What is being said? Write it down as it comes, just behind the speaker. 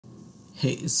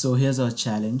Hey, so here's our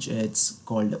challenge. It's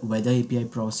called weather API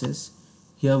process.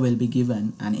 Here we'll be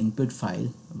given an input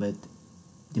file with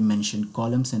the mentioned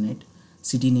columns in it: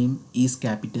 city name, East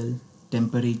capital,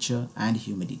 temperature, and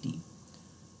humidity.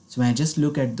 So when I just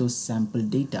look at those sample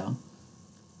data,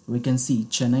 we can see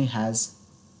Chennai has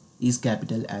East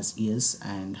capital as yes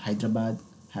and Hyderabad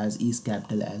has East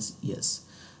capital as yes.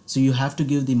 So you have to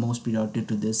give the most priority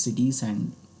to these cities,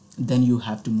 and then you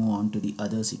have to move on to the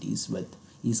other cities with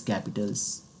East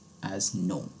capitals as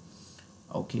no.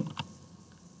 Okay.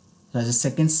 So as a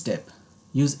second step,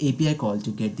 use API call to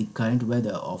get the current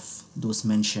weather of those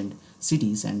mentioned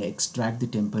cities and extract the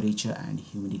temperature and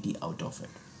humidity out of it.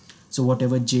 So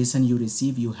whatever JSON you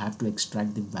receive, you have to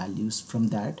extract the values from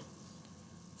that.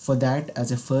 For that,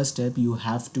 as a first step, you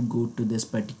have to go to this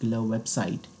particular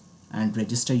website and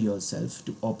register yourself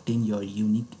to obtain your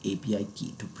unique API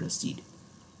key to proceed.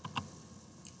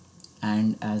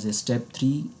 And as a step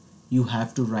 3, you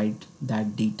have to write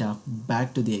that data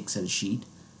back to the Excel sheet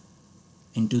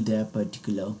into their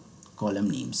particular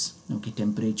column names. Okay,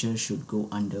 temperature should go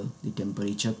under the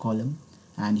temperature column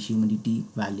and humidity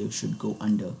value should go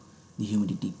under the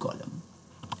humidity column.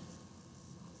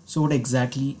 So what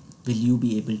exactly will you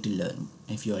be able to learn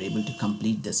if you are able to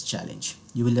complete this challenge?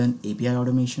 You will learn API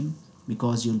automation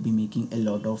because you'll be making a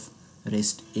lot of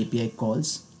REST API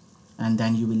calls, and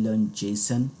then you will learn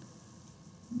JSON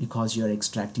because you are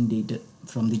extracting data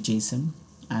from the JSON,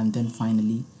 and then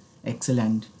finally Excel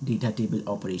and data table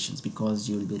operations because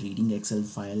you will be reading Excel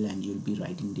file and you will be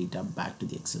writing data back to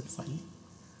the Excel file.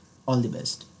 All the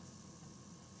best.